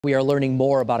We are learning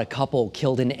more about a couple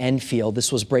killed in Enfield.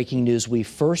 This was breaking news we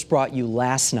first brought you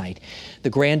last night. The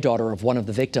granddaughter of one of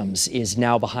the victims is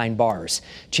now behind bars.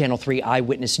 Channel 3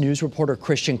 Eyewitness News reporter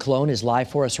Christian Cologne is live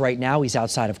for us right now. He's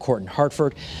outside of court in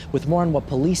Hartford with more on what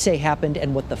police say happened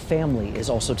and what the family is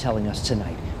also telling us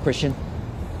tonight. Christian?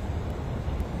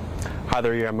 Hi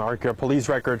there, Mark. Your police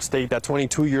records state that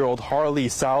 22-year-old Harley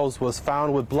Sauls was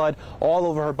found with blood all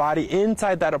over her body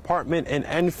inside that apartment in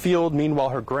Enfield. Meanwhile,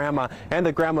 her grandma and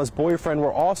the grandma's boyfriend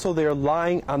were also there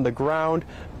lying on the ground,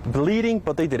 bleeding,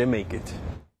 but they didn't make it.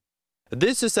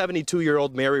 This is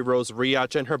 72-year-old Mary Rose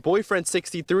Riach and her boyfriend,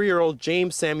 63-year-old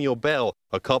James Samuel Bell,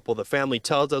 a couple the family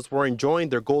tells us were enjoying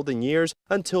their golden years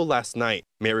until last night.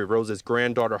 Mary Rose's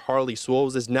granddaughter, Harley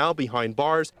Sauls, is now behind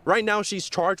bars. Right now, she's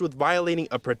charged with violating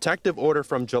a protective order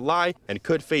from July and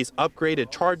could face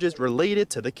upgraded charges related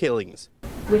to the killings.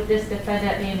 With this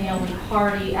defendant being the only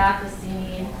party at the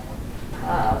scene,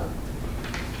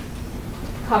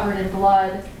 covered in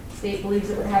blood, state believes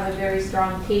it would have a very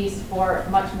strong case for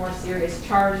much more serious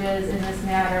charges in this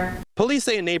matter. Police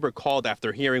say a neighbor called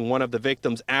after hearing one of the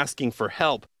victims asking for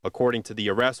help. According to the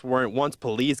arrest warrant, once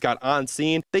police got on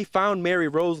scene, they found Mary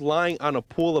Rose lying on a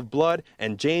pool of blood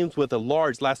and James with a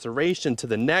large laceration to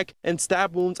the neck and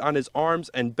stab wounds on his arms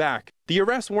and back. The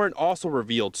arrest warrant also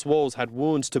revealed Sauls had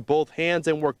wounds to both hands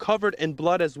and were covered in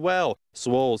blood as well.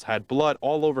 Sauls had blood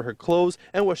all over her clothes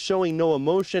and was showing no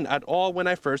emotion at all when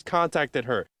I first contacted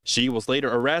her. She was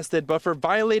later arrested, but for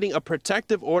violating a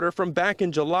protective order from back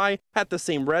in July at the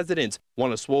same residence.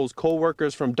 One of Sauls'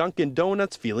 co-workers from Dunkin'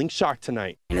 Donuts feeling shocked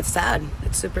tonight. And it's sad.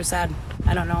 It's super sad.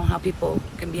 I don't know how people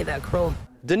can be that cruel.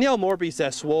 Danielle Morby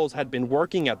says Sauls had been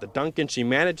working at the Dunkin' she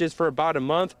manages for about a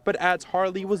month, but adds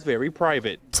Harley was very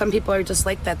private. Some people are just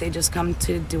like that. They just come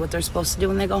to do what they're supposed to do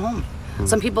when they go home.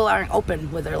 Some people aren't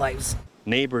open with their lives.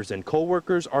 Neighbors and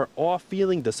co-workers are all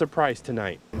feeling the surprise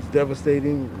tonight. It's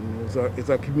devastating. It's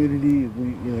our community.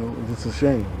 It's a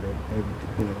shame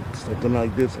that something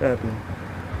like this happened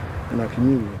in our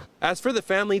community. As for the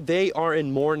family, they are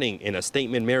in mourning. In a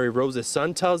statement, Mary Rose's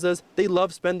son tells us they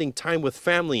love spending time with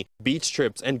family, beach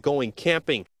trips, and going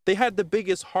camping. They had the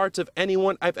biggest hearts of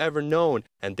anyone I've ever known,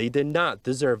 and they did not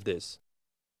deserve this.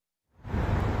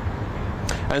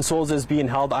 And Sauls is being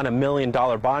held on $1 million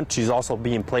bond. She's also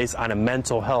being placed on a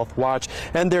mental health watch.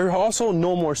 And there are also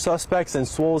no more suspects, and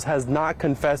Sauls has not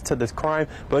confessed to this crime,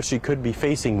 but she could be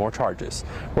facing more charges.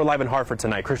 We're live in Hartford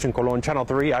tonight. Christian Cologne, Channel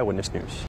 3 Eyewitness News.